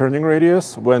about turning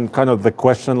radius when kind of the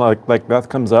question like that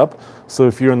comes up. So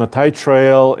if you're on a tight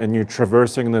trail and you're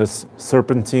traversing this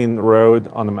serpentine road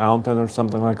on a mountain or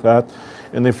something like that,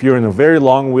 and if you're in a very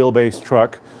long wheelbase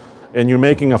truck and you're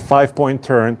making a 5-point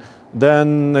turn,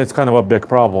 then it's kind of a big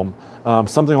problem.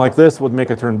 Something like this would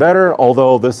make a turn better,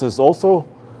 although this is also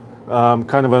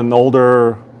kind of an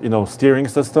older, steering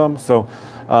system. So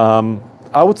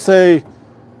I would say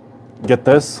get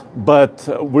this, but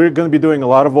we're going to be doing a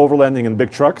lot of overlanding in big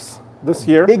trucks this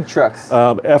year. Big trucks.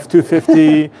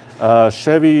 F-250,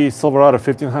 Chevy Silverado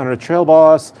 1500 Trail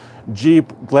Boss,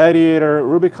 Jeep Gladiator,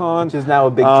 Rubicon. Which is now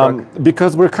a big truck.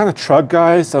 Because we're kind of truck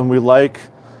guys and we like,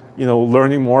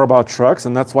 learning more about trucks,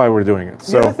 and that's why we're doing it.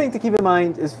 The other thing to keep in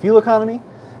mind is fuel economy.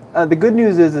 The good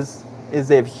news is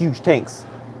they have huge tanks.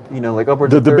 Like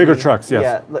upwards of 30, the bigger trucks,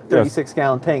 yes. Yeah,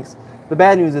 36-gallon tanks. The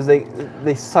bad news is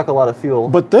they suck a lot of fuel.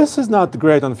 But this is not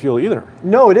great on fuel either.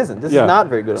 No, it isn't. This is not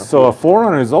very good on fuel. So a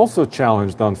 4Runner fuel. is also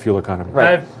challenged on fuel economy.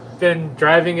 Right. I've been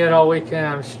driving it all weekend.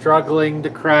 I'm struggling to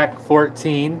crack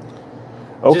 14.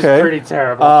 Okay. Which is pretty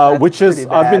terrible.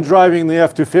 I've been driving the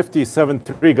F-250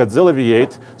 7.3 Godzilla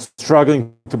V8,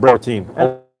 struggling to break 14.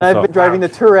 I've been driving the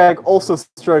Touareg, also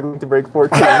struggling to break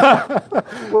 14.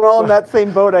 We're all in that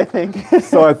same boat, I think.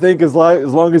 So I think as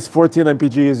long as 14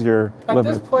 mpg is your limit.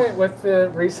 At this point, with the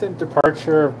recent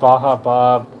departure of Baja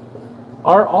Bob,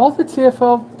 are all the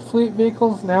TFL fleet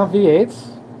vehicles now V8s?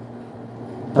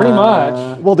 Pretty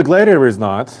much. Well, the Gladiator is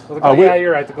not. Well,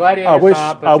 you're right. The Gladiator is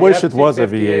not, but I the wish it was a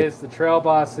V8. Is, the Trail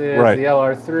Boss is, right. The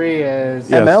LR3 is.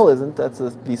 Yes. ML isn't. That's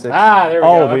a V6. There we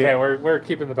go. Okay, we're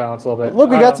keeping the balance a little bit. Look,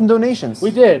 we got some donations.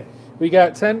 We did. We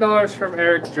got $10 from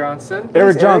Eric Johnson.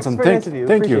 Eric Johnson, thank you.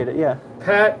 Appreciate it, yeah.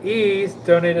 Pat E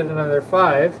donated another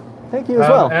 $5. Thank you as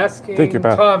well. Asking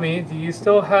Tommy, do you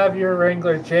still have your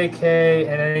Wrangler JK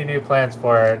and any new plans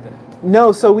for it?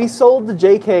 No, so we sold the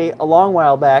JK a long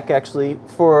while back, actually,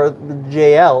 for the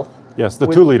JL. Yes, the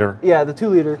 2-liter. Yeah, the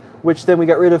 2-liter, which then we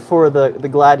got rid of for the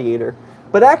Gladiator.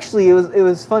 But actually, it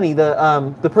was funny.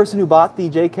 The person who bought the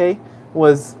JK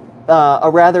was a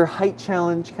rather height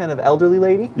challenged kind of elderly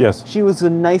lady. Yes. She was the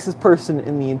nicest person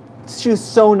in the. She was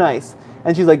so nice,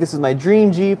 and she's like, "This is my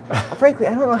dream Jeep." Frankly,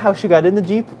 I don't know how she got in the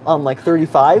Jeep on like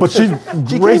 35. But she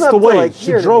came raced up to, away. like, She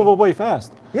here to drove me. away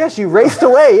fast. Yeah, she raced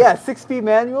away. Yeah, 6-speed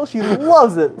manual. She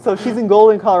loves it. So she's in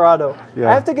Golden, Colorado. Yeah.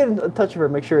 I have to get in touch with her,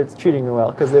 make sure it's treating her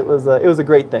well, because it was a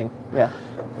great thing. Yeah.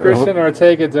 Christian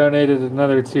Ortega donated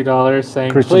another $2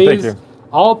 saying, Christian, thank please, you.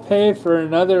 I'll pay for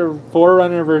another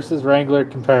 4Runner versus Wrangler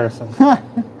comparison.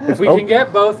 If we can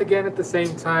get both again at the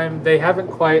same time, they haven't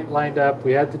quite lined up.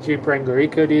 We had the Jeep Wrangler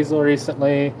Eco Diesel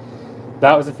recently.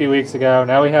 That was a few weeks ago.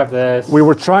 Now we have this. We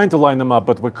were trying to line them up,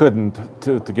 but we couldn't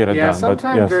to get it Yeah, done.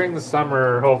 sometime but yes. during the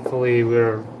summer, hopefully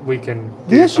we can. The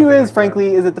do issue something is, like that.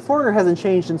 frankly, is that the 4Runner hasn't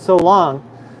changed in so long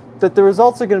that the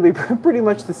results are going to be pretty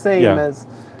much the same Yeah. as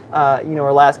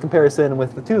our last comparison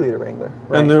with the 2-liter Wrangler.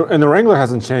 Right? And the Wrangler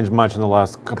hasn't changed much in the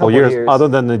last couple of years, other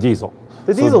than the diesel.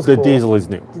 The So diesel's the cool. diesel is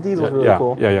new. The diesel's yeah, really yeah,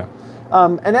 cool.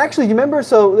 Yeah. And actually, do you remember?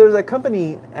 So there's a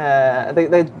company.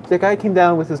 The guy came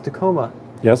down with his Tacoma.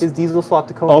 Yes. His diesel swap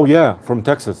Tacoma. Oh yeah, from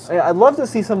Texas. I'd love to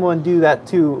see someone do that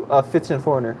to a Fitzton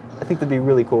 4Runner. I think that'd be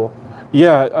really cool.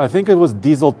 Yeah, I think it was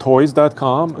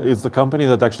dieseltoys.com. It's the company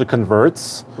that actually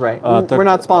converts. Right. We're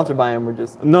not sponsored by them. We're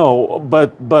just. No,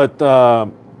 but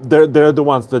they're the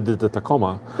ones that did the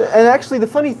Tacoma. And actually, the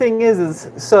funny thing is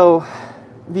so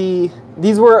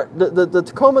these were the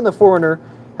Tacoma and the 4Runner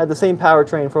had the same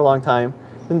powertrain for a long time.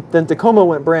 Then Tacoma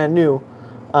went brand new,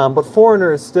 but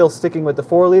 4Runner is still sticking with the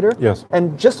 4-liter. Yes.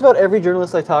 And just about every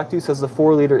journalist I talk to says the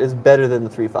 4-liter is better than the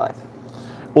 3.5.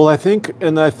 Well, I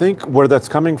think where that's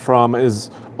coming from is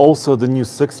also the new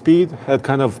 6-speed had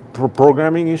kind of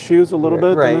programming issues a little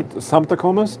bit. Right. In some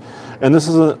Tacomas, and this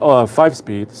is a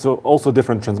 5-speed, so also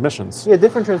different transmissions. Yeah,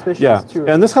 different transmissions. Yeah, True.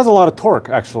 and this has a lot of torque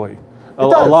actually. It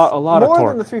does. A lot of More torque.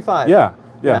 than the 3.5.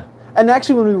 Yeah. And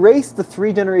actually, when we raced the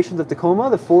 3 generations of Tacoma,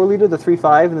 the 4-liter, the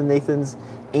 3.5, and then Nathan's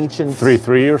ancient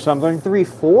 3.3 or something.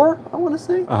 3.4, I want to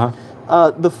say.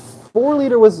 The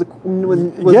 4-liter was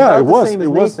Yeah, about it was. the same as It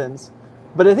was. Nathan's,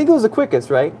 but I think it was the quickest,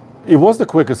 right? It was the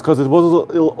quickest because it was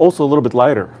also a little bit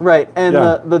lighter. Right, and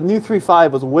Yeah. the new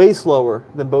 3.5 was way slower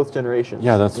than both generations.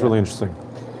 Yeah, that's really interesting.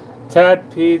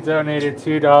 Tad P donated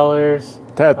 $2.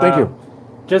 Tad, thank you.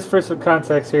 Just for some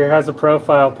context here, has a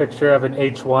profile picture of an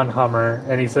H1 Hummer,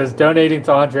 and he says, donating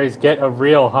to Andres, get a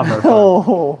real Hummer.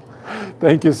 Oh,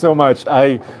 Thank you so much.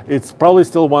 It's probably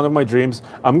still one of my dreams.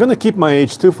 I'm gonna keep my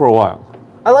H2 for a while.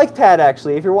 I like Tad,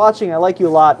 actually. If you're watching, I like you a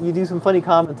lot. You do some funny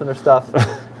comments on our stuff.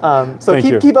 So Thank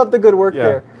you. keep up the good work Yeah.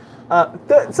 there.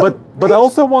 But I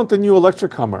also want the new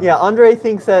electric Hummer. Yeah, Andre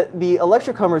thinks that the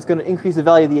electric Hummer is going to increase the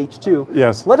value of the H2.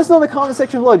 Yes. Let us know in the comment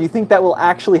section below. Do you think that will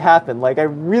actually happen? Like,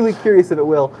 I'm really curious if it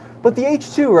will. But the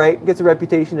H2, right, gets a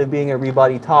reputation of being a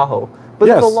rebody Tahoe. But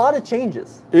there's a Yes. lot of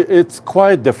changes. It's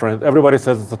quite different. Everybody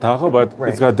says it's a Tahoe, but Right.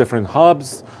 it's got different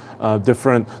hubs,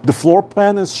 different. The floor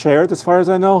pan is shared, as far as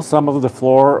I know. Some of the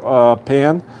floor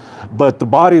pan, but the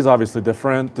body is obviously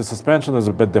different. The suspension is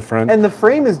a bit different. And the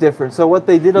frame is different. So what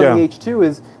they did on Yeah. the H2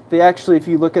 is they actually, if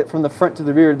you look at from the front to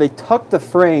the rear, they tucked the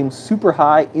frame super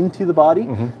high into the body.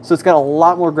 Mm-hmm. So it's got a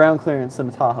lot more ground clearance than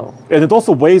the Tahoe. And it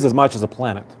also weighs as much as a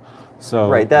Planet. So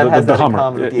Right, that has the that in Hummer.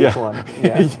 common with the Yeah. H1.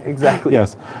 Yeah, exactly.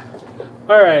 Yes.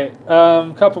 All right,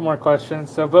 couple more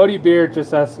questions. So Bodie Beard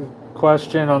just asked a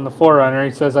question on the 4Runner.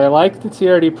 He says, I like the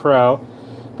TRD Pro,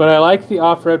 but I like the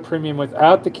off-road premium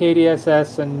without the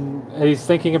KDSS, and he's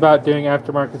thinking about doing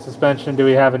aftermarket suspension. Do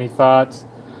we have any thoughts?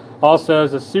 Also,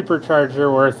 is a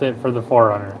supercharger worth it for the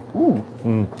 4Runner?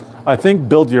 I think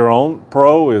build your own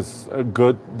Pro is a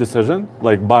good decision.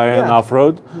 Like buy an Yeah.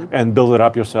 off-road and build it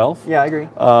up yourself. Yeah, I agree.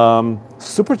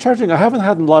 Supercharging, I haven't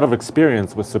had a lot of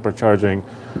experience with supercharging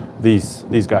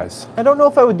these guys. I don't know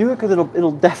if I would do it because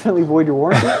it'll definitely void your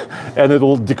warranty. And it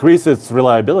will decrease its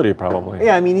reliability probably.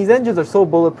 Yeah, I mean, these engines are so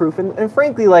bulletproof, and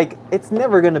frankly, like, it's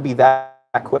never going to be that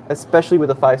quick, especially with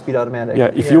a 5-speed automatic.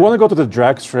 Yeah, if you want to go to the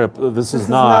drag strip, this is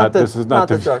not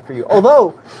the truck for you.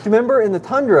 Although, do you remember in the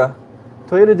Tundra,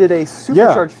 Toyota did a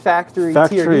supercharged factory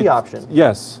TRD option.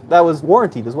 Yes. That was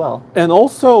warranted as well. And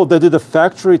also they did a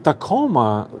factory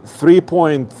Tacoma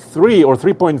 3.3 or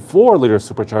 3.4 liter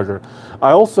supercharger.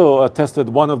 I also tested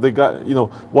one of the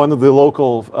one of the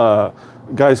local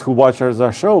guys who watch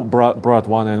our show brought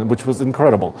one in, which was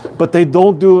incredible. But they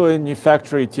don't do any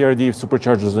factory TRD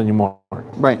superchargers anymore.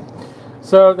 Right.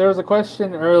 So there was a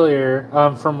question earlier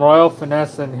from Royal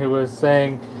Finessin who was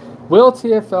saying, Will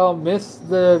TFL miss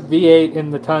the V8 in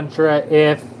the Tundra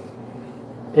if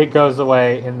it goes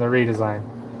away in the redesign?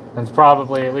 And it's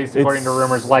probably, at least according to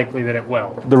rumors, likely that it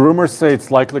will. The rumors say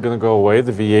it's likely going to go away,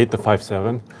 the V8, the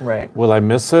 5.7. Right. Will I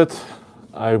miss it?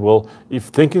 I will. If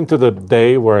thinking to the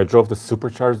day where I drove the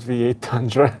supercharged V8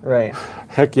 Tundra, Right.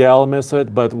 heck yeah, I'll miss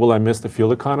it. But will I miss the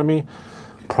fuel economy?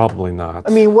 Probably not.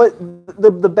 I mean, what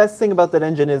the best thing about that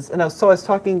engine is, and I was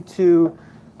talking to,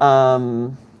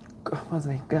 what's his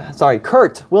name? Sorry,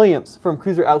 Kurt Williams from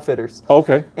Cruiser Outfitters.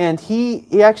 Okay. And he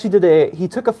actually he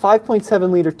took a 5.7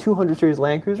 liter 200 series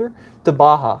Land Cruiser to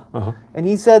Baja. And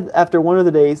he said after one of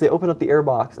the days, they opened up the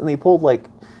airbox and they pulled like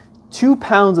 2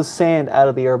 pounds of sand out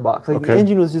of the airbox. Like the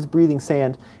engine was just breathing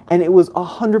sand, and it was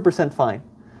 100% fine.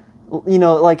 You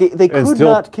know, like they could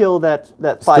not kill that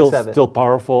 5.7. Still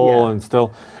powerful and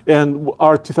still. And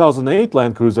our 2008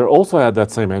 Land Cruiser also had that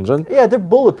same engine. Yeah, they're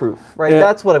bulletproof, right?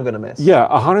 That's what I'm gonna miss.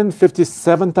 Yeah,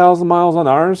 157,000 miles on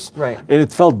ours. Right. And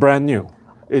it felt brand new.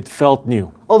 It felt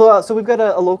new. Although, so we've got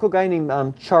a local guy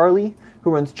named Charlie who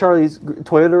runs Charlie's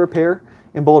Toyota Repair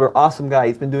in Boulder. Awesome guy.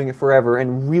 He's been doing it forever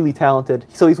and really talented.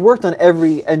 So he's worked on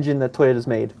every engine that Toyota's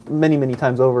made many, many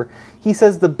times over. He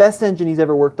says the best engine he's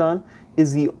ever worked on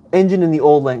is the engine in the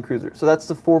old Land Cruiser. So that's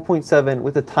the 4.7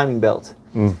 with the timing belt.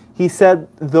 He said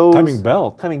those... Timing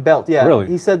belt? Timing belt, yeah. Really?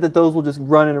 He said that those will just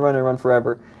run and run and run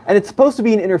forever. And it's supposed to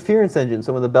be an interference engine,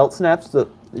 so when the belt snaps, you're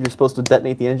supposed to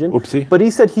detonate the engine. Oopsie. But he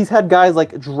said he's had guys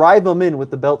like drive them in with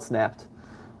the belt snapped.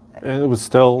 And it was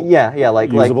still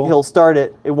like usable? he'll start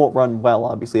it. It won't run well,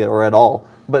 obviously, or at all.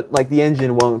 But like the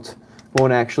engine won't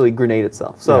actually grenade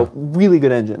itself. So really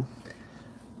good engine.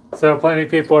 So plenty of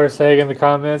people are saying in the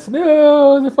comments,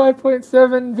 no, the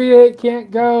 5.7 V8 can't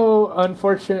go,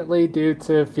 unfortunately, due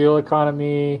to fuel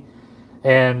economy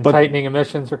and tightening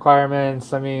emissions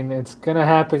requirements. I mean, it's going to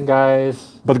happen,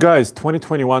 guys. But guys,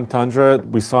 2021 Tundra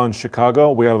we saw in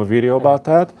Chicago, we have a video about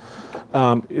that,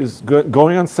 is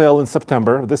going on sale in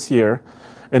September this year,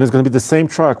 and it's going to be the same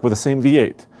truck with the same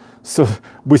V8. So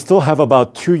we still have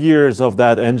about 2 years of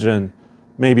that engine,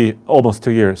 maybe almost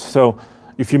 2 years. So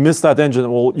if you miss that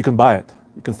engine, well, you can buy it.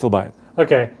 You can still buy it.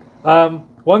 Okay.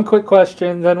 One quick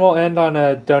question, then we'll end on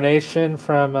a donation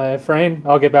from Efrain.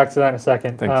 I'll get back to that in a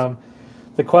second. Thanks.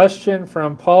 The question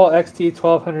from Paul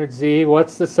XT1200Z,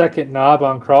 what's the second knob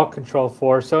on crawl control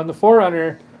for? So in the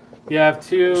 4Runner, you have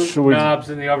two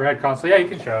knobs in the overhead console. Yeah, you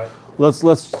can show it.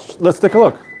 Let's take a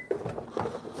look.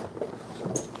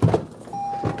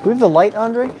 Do we have the light,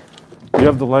 Andre? You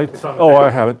have the light? Oh, I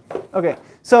have it. Okay.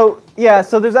 So yeah,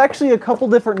 so there's actually a couple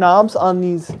different knobs on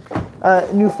these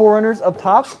new 4Runners up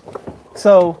top.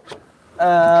 So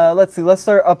let's see. Let's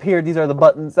start up here. These are the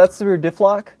buttons. That's the rear diff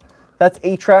lock. That's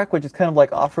A-Track, which is kind of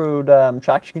like off-road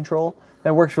traction control.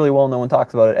 That works really well. No one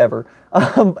talks about it ever.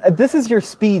 This is your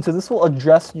speed, so this will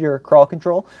adjust your crawl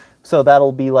control. So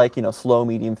that'll be like, you know, slow,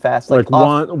 medium, fast. Like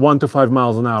 1 to 5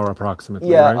 miles an hour approximately.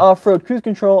 Yeah, right? off-road cruise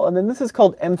control. And then this is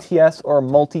called MTS, or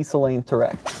multi-terrain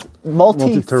select.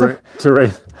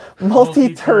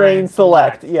 Multi-terrain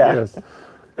select. Yeah. Yes.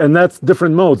 And that's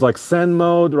different modes, like sand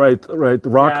mode, right?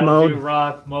 Rock mode.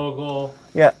 Rock, mogul.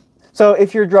 Yeah. So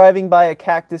if you're driving by a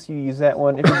cactus, you use that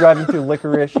one. If you're driving through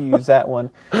licorice, you use that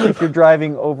one. If you're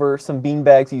driving over some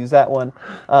beanbags, you use that one.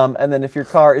 And then if your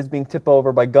car is being tipped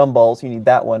over by gumballs, you need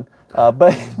that one.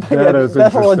 But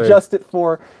that will adjust it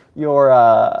for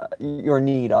your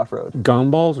need off-road.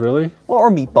 Gumballs, really? Well, or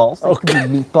meatballs. Okay.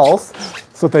 Meatballs.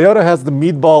 So Toyota has the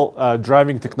meatball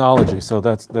driving technology, so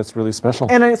that's really special.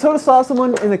 And I sort of saw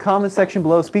someone in the comment section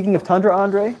below, speaking of Tundra,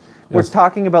 Andre, was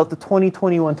talking about the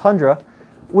 2021 Tundra,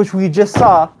 which we just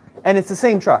saw, and it's the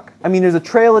same truck. I mean, there's a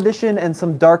Trail Edition and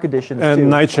some Dark Editions too. And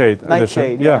Nightshade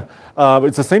Edition. Yeah.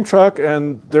 It's the same truck,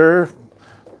 and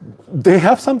they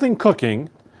have something cooking.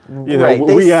 You know, right.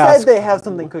 They said they have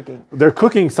something cooking. They're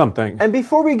cooking something. And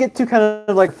before we get to kind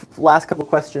of like last couple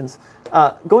questions,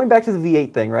 going back to the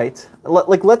V8 thing, right?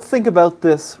 Let's think about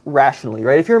this rationally,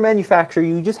 right? If you're a manufacturer,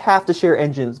 you just have to share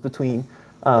engines between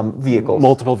vehicles.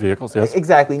 Multiple vehicles, yes.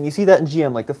 Exactly, and you see that in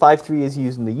GM. Like the 5.3 is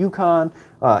used in the Yukon,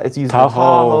 it's used in the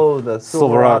Tahoe, the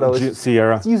Silverado,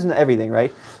 Sierra. It's used in everything,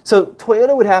 right? So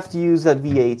Toyota would have to use that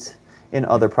V8 in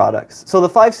other products. So the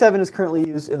 5.7 is currently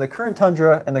used in the current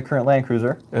Tundra and the current Land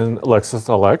Cruiser. And Lexus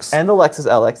LX. And the Lexus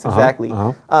LX, exactly.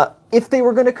 If they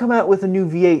were going to come out with a new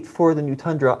V8 for the new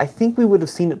Tundra, I think we would have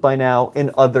seen it by now in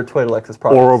other Toyota Lexus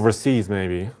products. Or overseas,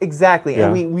 maybe. Exactly,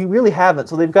 and we really haven't.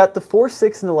 So they've got the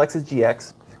 4.6 in the Lexus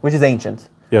GX, which is ancient.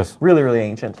 Yes. Really, really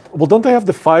ancient. Well, don't they have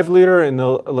the 5-liter in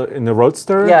the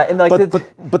Roadster? Yeah, in like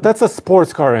but that's a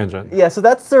sports car engine. Yeah, so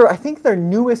that's I think their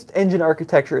newest engine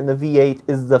architecture in the V8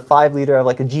 is the 5-liter of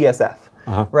like a GSF,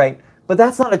 right? but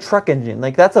that's not a truck engine.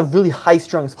 Like that's a really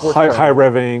high-strung sports car. High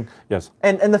revving, yes.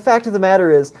 And the fact of the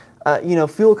matter is,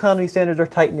 fuel economy standards are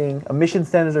tightening, emission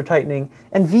standards are tightening,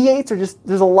 and V8s are just,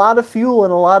 there's a lot of fuel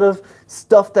and a lot of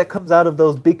stuff that comes out of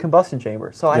those big combustion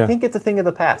chambers. So I think it's a thing of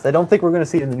the past. I don't think we're going to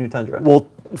see it in the new Tundra. Well,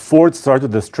 Ford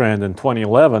started this trend in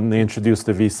 2011. They introduced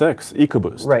the V6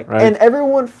 EcoBoost. Right. And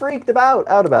everyone freaked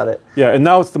out about it. Yeah, and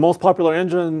now it's the most popular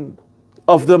engine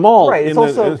of them all. Right. It's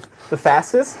also the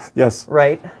fastest. Yes.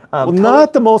 Right. Well,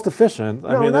 not the most efficient.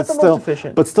 No, not it's the still, most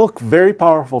efficient. but still very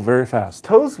powerful, very fast.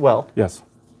 Tows well. Yes.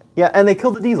 Yeah, and they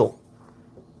killed the diesel.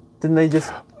 Didn't they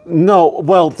just? No,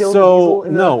 well, kill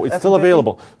no, it's still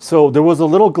available. So there was a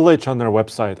little glitch on their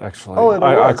website, actually. Oh,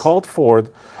 I called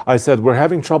Ford. I said, we're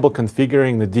having trouble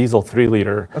configuring the diesel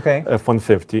 3-liter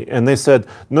F-150. And they said,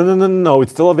 no,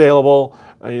 it's still available.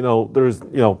 There's,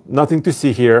 nothing to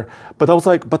see here. But I was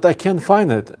like, but I can't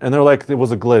find it. And they're like, there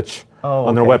was a glitch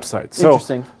on their website. So,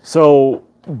 interesting.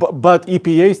 But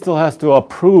EPA still has to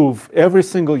approve every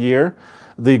single year.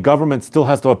 The government still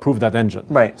has to approve that engine.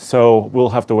 Right. So we'll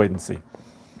have to wait and see.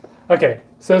 Okay.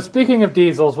 So speaking of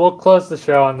diesels, we'll close the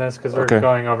show on this because we're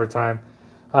going over time.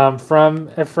 From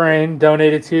Efrain,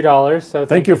 donated $2. So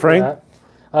thank you, Efrain.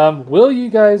 Will you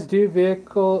guys do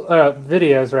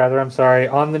videos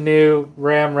on the new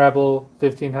Ram Rebel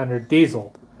 1500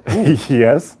 diesel?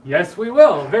 Yes. Yes, we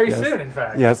will. Very soon, in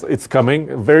fact. Yes, it's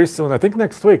coming very soon. I think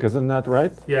next week. Isn't that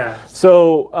right? Yeah.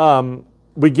 So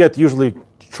we get usually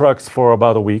trucks for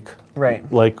about a week. Right.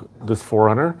 Like this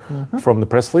 4Runner from the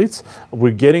press fleets.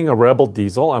 We're getting a Rebel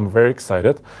diesel. I'm very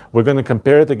excited. We're going to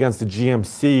compare it against the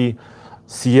GMC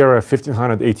Sierra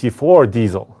 1500 AT4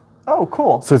 diesel. Oh,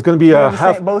 cool. So it's going to be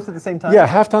both at the same time? Yeah,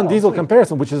 half-ton diesel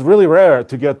comparison, which is really rare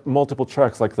to get multiple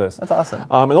trucks like this. That's awesome.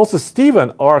 And also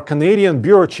Steven, our Canadian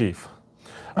bureau chief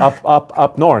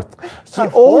up north.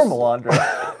 Formal, Andre.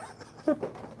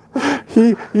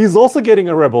 He's also getting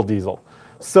a Rebel diesel.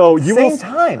 So you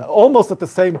almost at the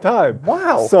same time.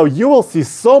 Wow. So you will see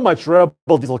so much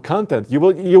Rebel diesel content. You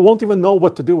won't even know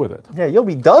what to do with it. Yeah, you'll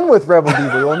be done with Rebel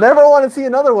diesel. You'll never want to see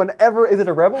another one ever. Is it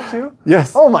a Rebel too?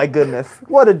 Yes. Oh my goodness.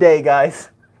 What a day,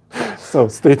 guys. So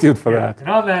stay tuned for that. And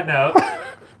on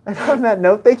that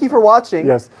note, thank you for watching.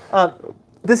 Yes.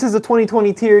 This is a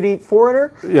 2020 TRD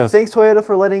 4Runner. Yes. Thanks Toyota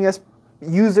for letting us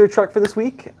use their truck for this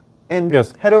week. And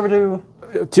head over to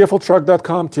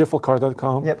TFLtruck.com,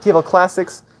 TFLcar.com. Yep,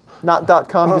 TFLclassics, not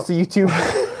 .com, just a YouTube.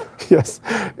 Yes.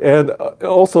 And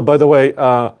also, by the way,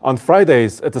 on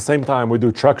Fridays at the same time, we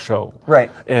do Truck Show. Right.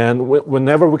 And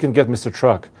whenever we can get Mr.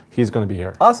 Truck, he's going to be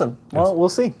here. Awesome. Well, we'll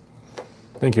see.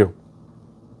 Thank you.